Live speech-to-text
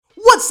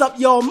What's up,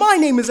 y'all? My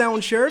name is Alan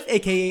Sheriff,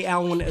 aka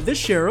Alan the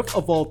Sheriff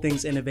of all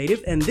things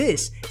innovative, and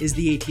this is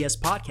the ATS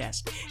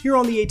Podcast. Here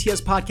on the ATS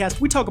Podcast,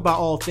 we talk about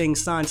all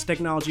things science,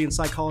 technology, and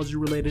psychology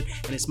related,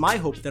 and it's my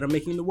hope that I'm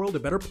making the world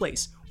a better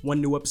place, one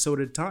new episode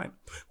at a time.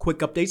 Quick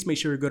updates, make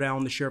sure you go to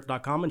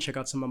alanthesheriff.com and check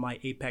out some of my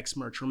Apex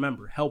merch.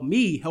 Remember, help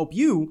me help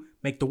you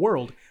make the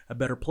world a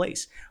better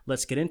place.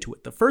 Let's get into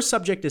it. The first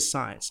subject is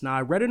science. Now,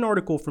 I read an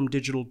article from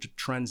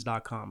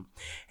digitaltrends.com,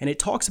 and it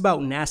talks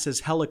about NASA's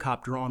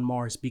helicopter on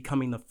Mars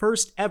becoming the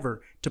first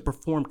ever to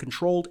perform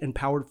controlled and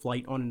powered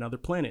flight on another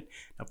planet.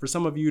 Now, for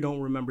some of you who don't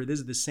remember, this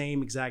is the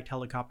same exact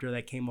helicopter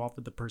that came off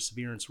of the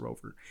Perseverance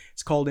rover.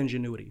 It's called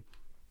Ingenuity.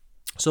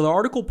 So the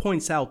article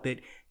points out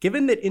that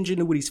given that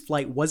Ingenuity's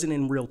flight wasn't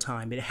in real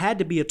time, it had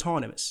to be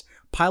autonomous,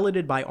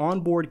 piloted by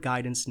onboard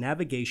guidance,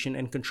 navigation,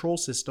 and control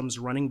systems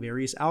running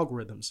various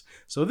algorithms.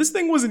 So this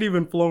thing wasn't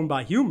even flown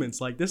by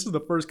humans. Like, this is the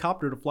first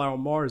copter to fly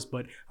on Mars,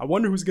 but I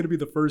wonder who's going to be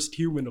the first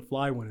human to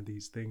fly one of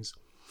these things.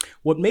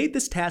 What made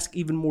this task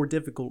even more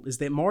difficult is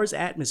that Mars'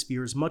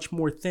 atmosphere is much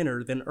more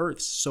thinner than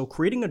Earth's, so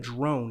creating a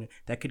drone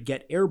that could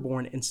get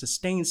airborne and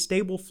sustain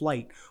stable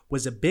flight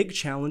was a big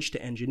challenge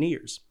to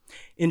engineers.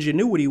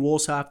 Ingenuity will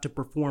also have to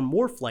perform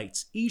more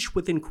flights, each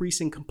with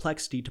increasing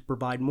complexity to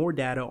provide more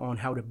data on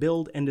how to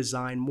build and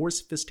design more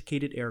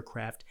sophisticated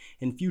aircraft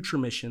in future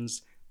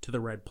missions to the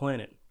Red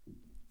Planet.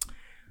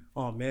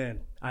 Oh man,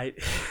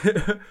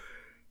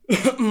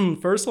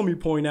 First let me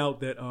point out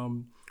that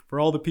for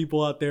all the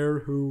people out there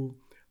who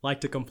like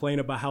to complain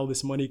about how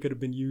this money could have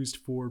been used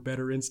for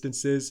better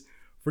instances,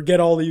 forget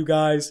all of you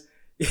guys.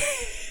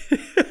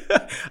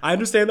 I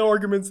understand the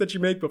arguments that you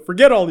make, but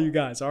forget all of you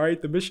guys, all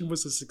right? The mission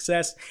was a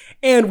success,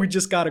 and we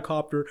just got a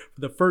copter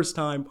for the first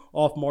time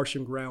off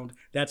Martian ground.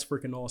 That's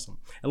freaking awesome.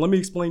 And let me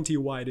explain to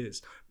you why it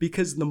is.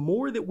 Because the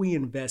more that we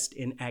invest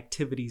in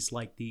activities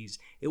like these,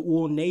 it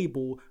will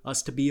enable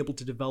us to be able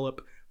to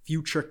develop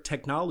future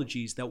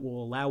technologies that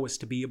will allow us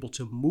to be able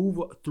to move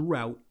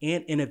throughout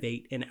and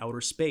innovate in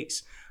outer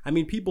space. I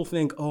mean, people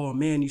think, oh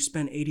man, you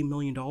spent $80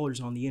 million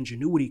on the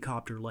Ingenuity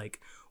copter. Like,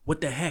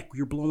 what the heck?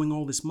 You're blowing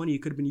all this money.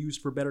 It could have been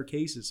used for better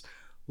cases.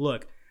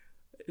 Look,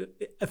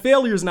 a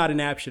failure is not an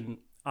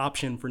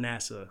option for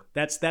NASA.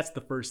 That's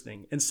the first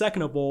thing. And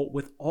second of all,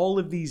 with all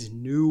of these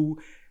new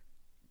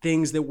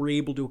things that we're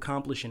able to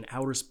accomplish in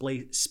outer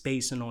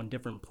space and on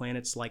different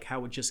planets, like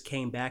how it just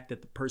came back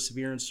that the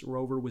Perseverance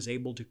rover was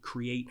able to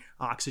create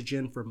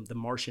oxygen from the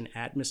Martian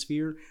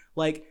atmosphere.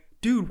 Like,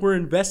 dude, we're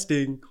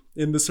investing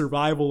in the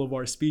survival of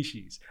our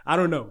species. I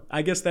don't know.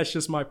 I guess that's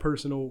just my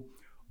personal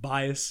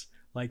bias.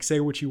 Like, say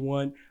what you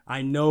want.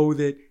 I know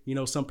that,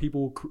 some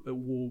people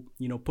will,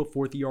 put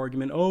forth the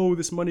argument, oh,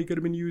 this money could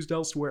have been used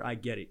elsewhere. I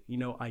get it.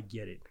 I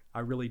get it. I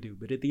really do.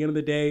 But at the end of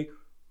the day,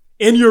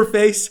 in your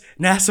face,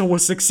 NASA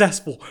was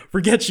successful.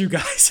 Forget you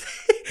guys.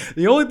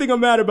 The only thing I'm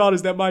mad about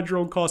is that my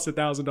drone cost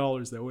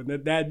 $1,000 though, and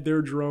that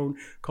their drone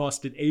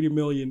costed $80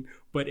 million,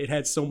 but it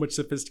had so much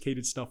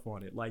sophisticated stuff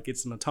on it. Like,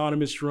 it's an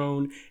autonomous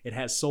drone. It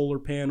has solar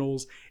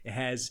panels. It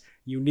has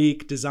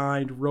unique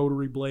designed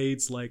rotary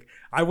blades. Like,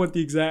 I want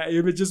the exact.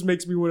 It just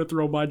makes me want to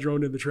throw my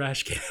drone in the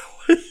trash can.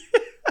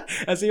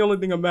 That's the only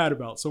thing I'm mad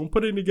about. So I'm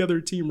putting together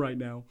a team right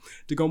now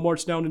to go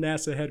march down to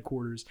NASA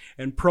headquarters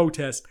and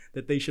protest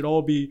that they should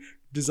all be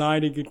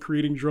designing and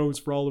creating drones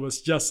for all of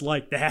us just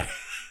like that.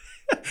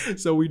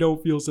 So we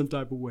don't feel some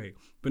type of way.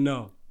 But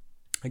no,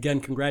 again,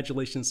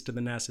 congratulations to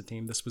the NASA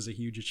team. This was a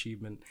huge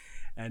achievement.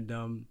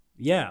 And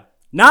yeah,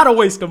 not a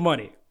waste of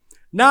money.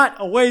 Not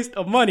a waste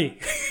of money.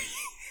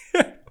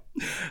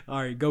 All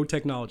right, go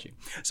technology.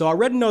 So I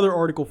read another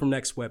article from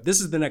NextWeb.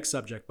 This is the next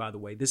subject, by the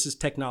way. This is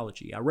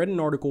technology. I read an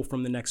article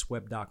from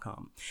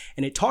thenextweb.com,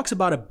 and it talks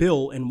about a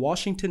bill in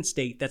Washington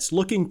state that's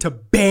looking to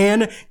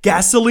ban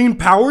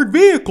gasoline-powered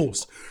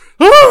vehicles.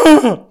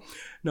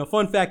 Now,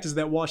 fun fact is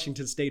that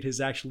Washington state has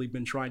actually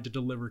been trying to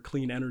deliver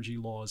clean energy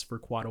laws for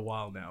quite a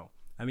while now.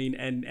 I mean,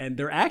 and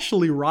they're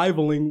actually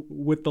rivaling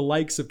with the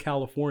likes of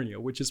California,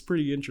 which is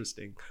pretty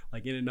interesting,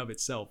 like in and of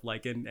itself.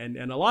 Like, and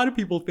a lot of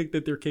people think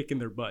that they're kicking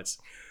their butts.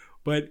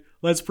 But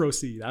let's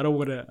proceed. I don't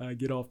want to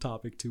get off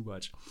topic too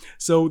much.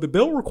 So the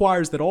bill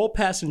requires that all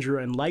passenger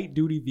and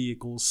light-duty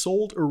vehicles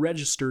sold or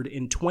registered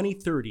in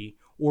 2030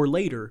 or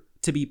later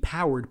to be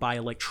powered by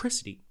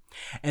electricity.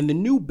 And the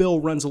new bill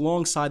runs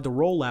alongside the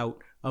rollout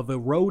of a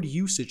road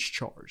usage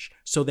charge,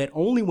 so that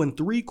only when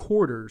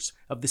 3/4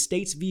 of the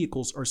state's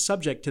vehicles are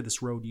subject to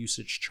this road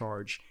usage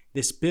charge,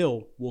 this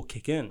bill will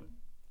kick in.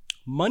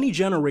 Money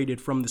generated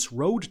from this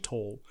road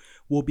toll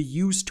will be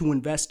used to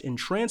invest in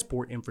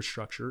transport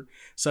infrastructure,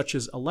 such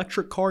as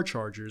electric car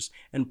chargers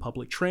and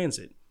public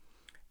transit.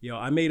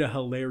 I made a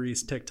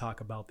hilarious TikTok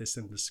about this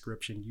in the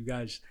description. You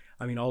guys,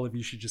 all of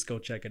you should just go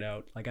check it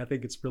out. Like, I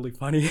think it's really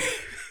funny.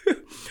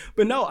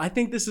 But no, I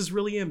think this is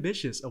really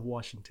ambitious of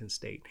Washington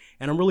State.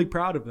 And I'm really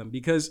proud of them,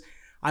 because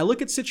I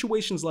look at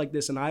situations like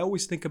this and I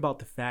always think about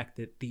the fact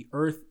that the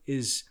Earth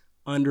is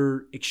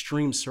under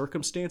extreme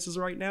circumstances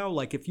right now.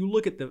 Like, if you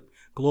look at the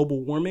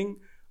global warming,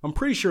 I'm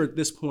pretty sure at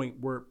this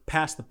point we're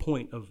past the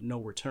point of no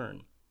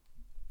return.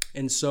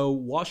 And so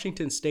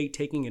Washington State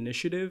taking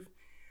initiative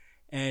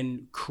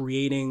and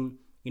creating,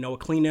 a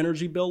clean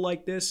energy bill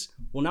like this,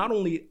 well, not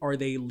only are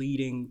they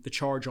leading the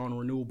charge on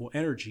renewable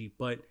energy,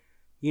 but,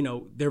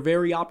 they're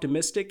very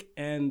optimistic,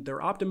 and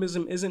their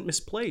optimism isn't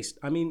misplaced.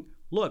 I mean,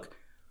 look,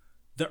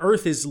 the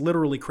earth is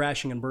literally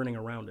crashing and burning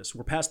around us.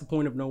 We're past the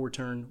point of no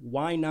return.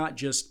 Why not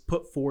just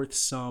put forth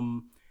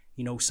some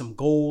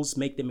goals,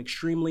 make them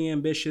extremely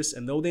ambitious,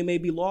 and though they may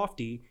be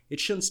lofty, it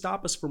shouldn't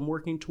stop us from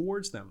working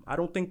towards them. I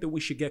don't think that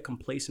we should get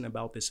complacent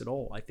about this at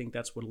all. I think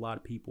that's what a lot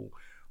of people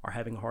are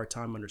having a hard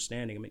time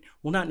understanding. I mean,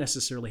 well, not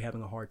necessarily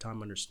having a hard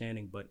time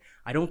understanding, but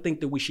I don't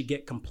think that we should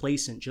get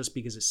complacent just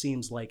because it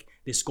seems like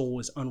this goal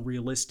is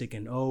unrealistic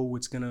and,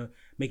 it's going to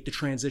make the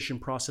transition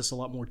process a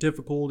lot more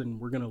difficult and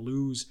we're going to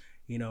lose,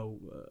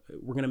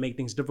 we're going to make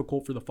things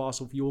difficult for the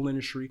fossil fuel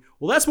industry.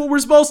 Well, that's what we're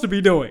supposed to be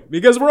doing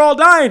because we're all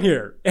dying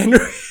here. And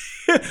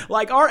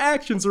like our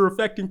actions are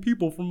affecting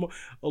people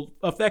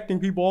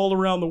all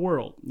around the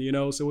world,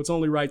 so it's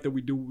only right that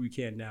we do what we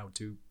can now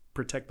to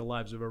protect the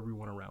lives of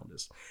everyone around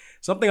us.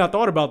 Something I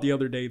thought about the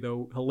other day,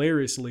 though,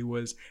 hilariously,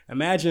 was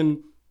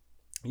imagine,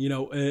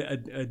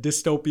 a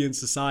dystopian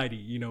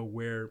society,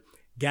 where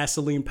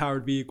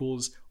gasoline-powered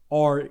vehicles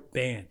are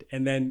banned.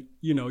 And then,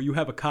 you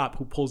have a cop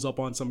who pulls up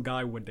on some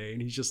guy one day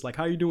and he's just like,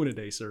 "How you doing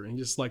today, sir?" And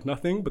he's just like,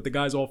 "Nothing," but the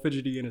guy's all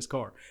fidgety in his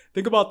car.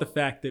 Think about the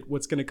fact that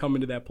what's going to come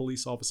into that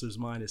police officer's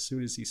mind as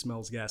soon as he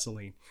smells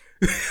gasoline.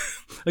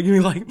 Like,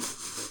 you're like,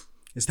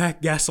 "Is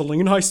that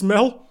gasoline I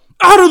smell?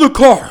 Out of the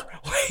car!"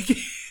 Like,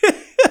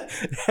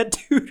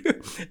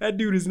 that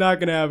dude is not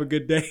going to have a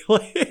good day.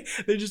 Like,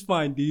 they just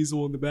find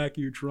diesel in the back of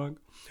your trunk.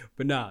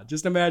 But nah,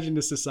 just imagine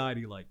a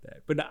society like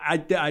that. But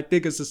I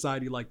think a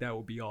society like that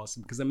would be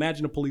awesome. Because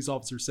imagine a police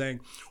officer saying,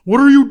 "What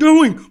are you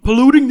doing?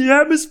 Polluting the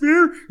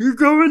atmosphere? You're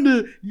going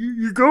to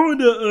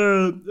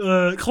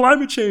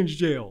climate change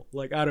jail."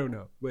 Like, I don't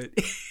know. But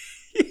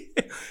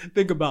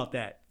think about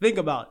that.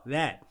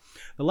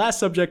 The last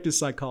subject is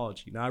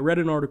psychology. Now, I read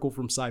an article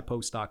from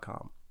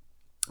SciPost.com.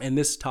 And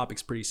this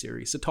topic's pretty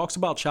serious. It talks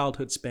about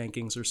childhood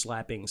spankings or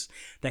slappings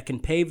that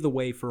can pave the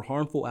way for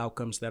harmful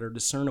outcomes that are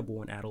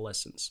discernible in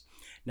adolescence.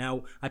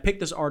 Now, I picked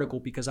this article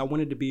because I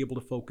wanted to be able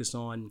to focus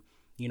on,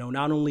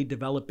 not only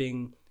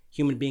developing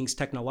human beings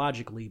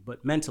technologically,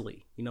 but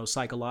mentally,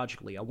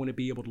 psychologically. I want to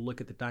be able to look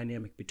at the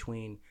dynamic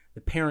between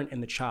the parent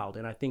and the child.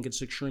 And I think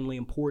it's extremely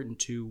important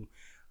to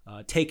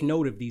take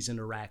note of these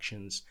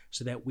interactions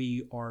so that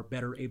we are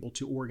better able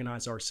to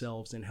organize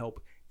ourselves and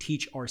help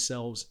teach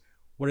ourselves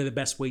what are the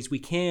best ways we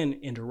can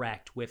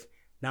interact with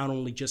not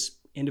only just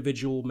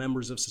individual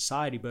members of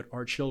society, but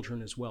our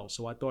children as well.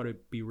 So I thought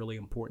it'd be really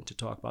important to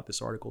talk about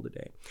this article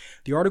today.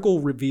 The article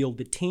revealed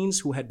that teens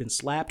who had been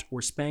slapped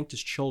or spanked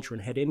as children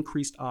had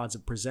increased odds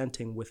of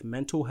presenting with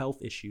mental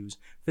health issues,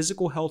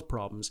 physical health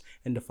problems,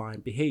 and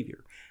defiant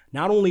behavior.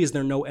 Not only is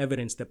there no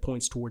evidence that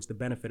points towards the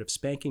benefit of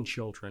spanking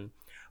children,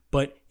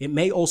 but it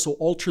may also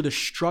alter the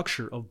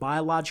structure of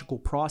biological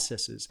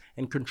processes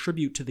and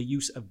contribute to the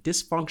use of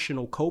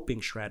dysfunctional coping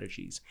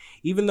strategies.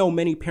 Even though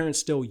many parents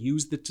still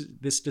use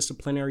this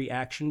disciplinary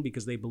action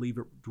because they believe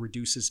it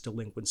reduces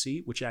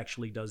delinquency, which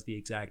actually does the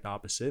exact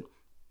opposite,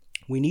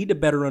 we need to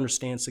better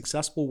understand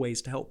successful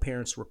ways to help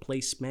parents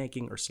replace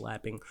spanking or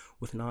slapping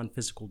with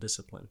non-physical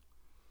discipline.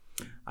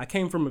 I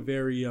came from a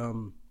very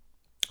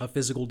a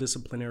physical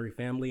disciplinary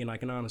family, and I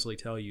can honestly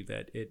tell you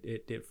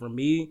that for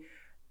me,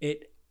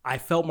 I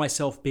felt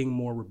myself being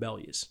more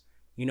rebellious,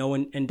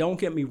 and don't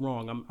get me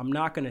wrong. I'm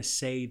not going to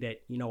say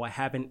that, I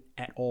haven't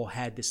at all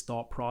had this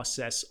thought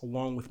process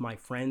along with my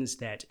friends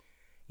that,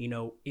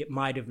 it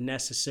might have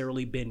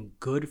necessarily been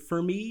good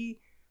for me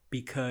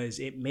because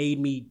it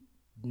made me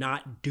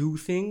not do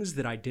things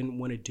that I didn't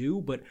want to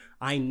do. But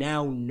I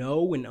now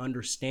know and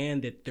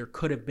understand that there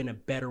could have been a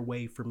better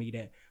way for me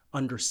to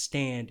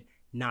understand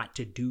not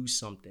to do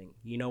something,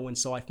 and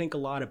so I think a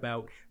lot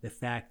about the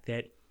fact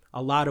that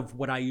a lot of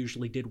what I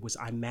usually did was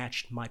I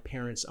matched my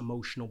parents'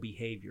 emotional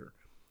behavior.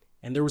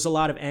 And there was a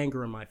lot of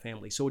anger in my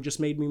family, so it just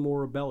made me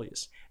more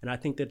rebellious. And I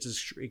think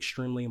that's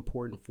extremely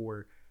important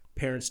for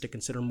parents to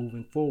consider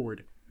moving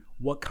forward.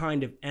 What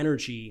kind of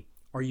energy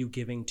are you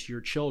giving to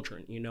your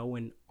children?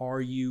 And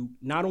are you,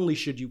 not only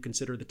should you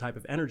consider the type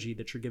of energy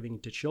that you're giving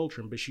to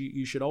children, but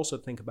you should also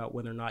think about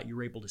whether or not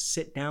you're able to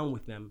sit down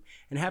with them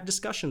and have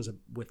discussions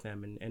with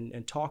them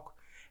and talk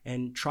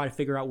and try to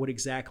figure out what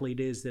exactly it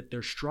is that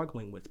they're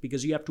struggling with,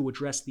 because you have to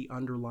address the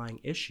underlying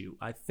issue.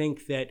 I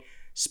think that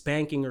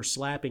spanking or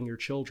slapping your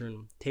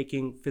children,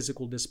 taking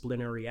physical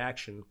disciplinary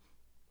action,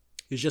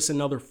 is just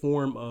another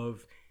form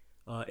of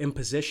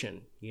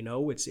imposition.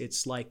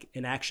 It's like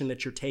an action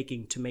that you're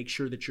taking to make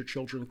sure that your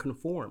children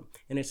conform,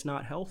 and it's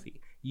not healthy.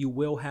 You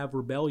will have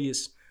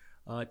rebellious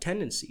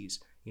tendencies,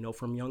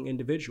 from young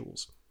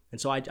individuals. And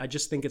so I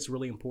just think it's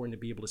really important to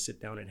be able to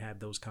sit down and have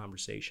those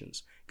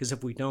conversations, because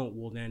if we don't,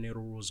 well, then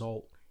it'll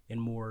result in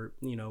more,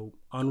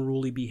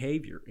 unruly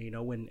behavior,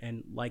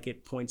 and like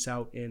it points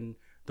out in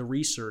the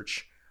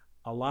research,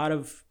 a lot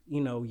of,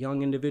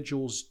 young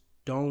individuals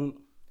don't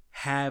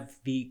have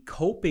the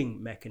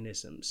coping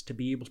mechanisms to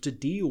be able to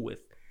deal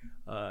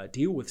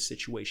with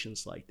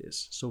situations like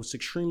this. So it's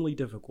extremely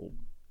difficult.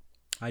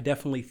 I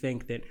definitely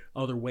think that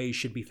other ways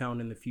should be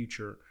found in the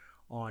future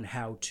on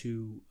how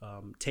to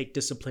take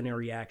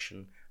disciplinary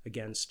action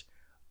against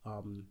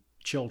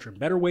children.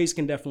 Better ways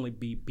can definitely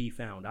be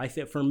found. I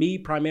think for me,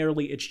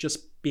 primarily, it's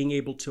just being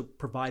able to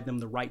provide them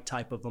the right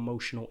type of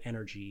emotional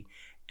energy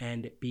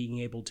and being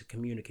able to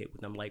communicate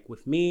with them. Like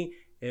with me,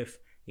 if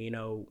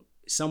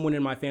someone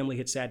in my family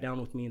had sat down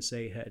with me and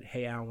say,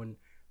 "Hey, Alan,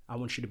 I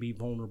want you to be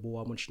vulnerable.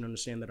 I want you to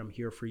understand that I'm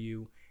here for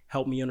you.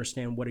 Help me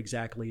understand what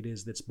exactly it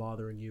is that's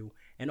bothering you,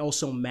 and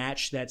also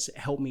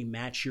help me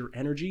match your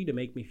energy to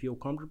make me feel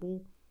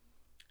comfortable."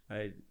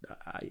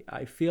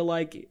 I feel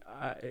like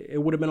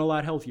it would have been a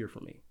lot healthier for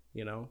me,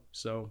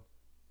 So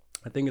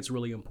I think it's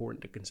really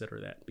important to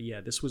consider that. But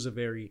yeah, this was a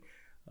very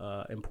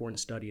important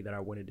study that I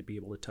wanted to be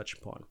able to touch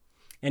upon.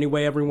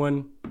 Anyway,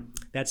 everyone,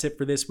 that's it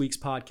for this week's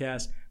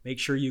podcast. Make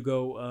sure you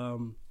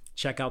go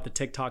check out the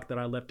TikTok that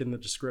I left in the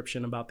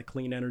description about the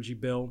clean energy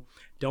bill.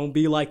 Don't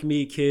be like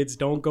me, kids.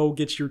 Don't go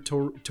get your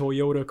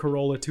Toyota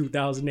Corolla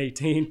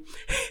 2018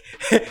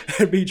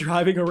 and be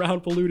driving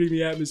around polluting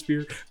the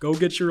atmosphere. Go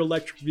get your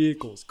electric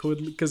vehicles,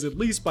 because at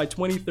least by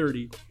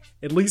 2030,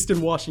 at least in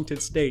Washington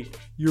State,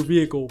 your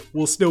vehicle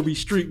will still be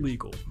street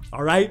legal.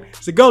 All right?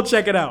 So go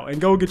check it out and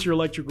go get your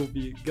electric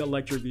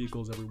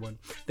vehicles, everyone.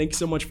 Thank you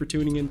so much for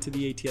tuning into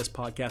the ATS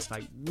podcast.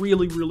 I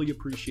really, really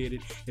appreciate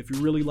it. If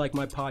you really like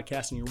my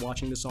podcast and you're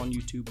watching this on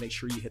YouTube, make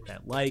sure you hit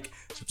that like,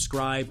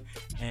 subscribe,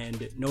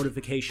 and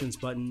notifications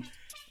button.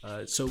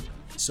 So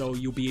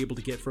you'll be able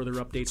to get further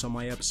updates on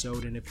my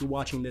episode. And if you're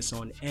watching this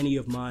on any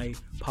of my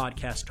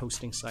podcast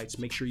hosting sites,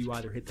 make sure you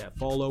either hit that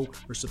follow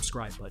or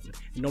subscribe button.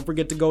 And don't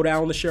forget to go to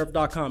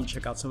AlanTheSheriff.com and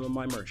check out some of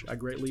my merch. I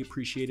greatly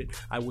appreciate it.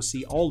 I will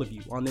see all of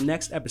you on the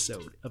next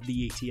episode of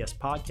the ATS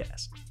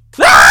podcast.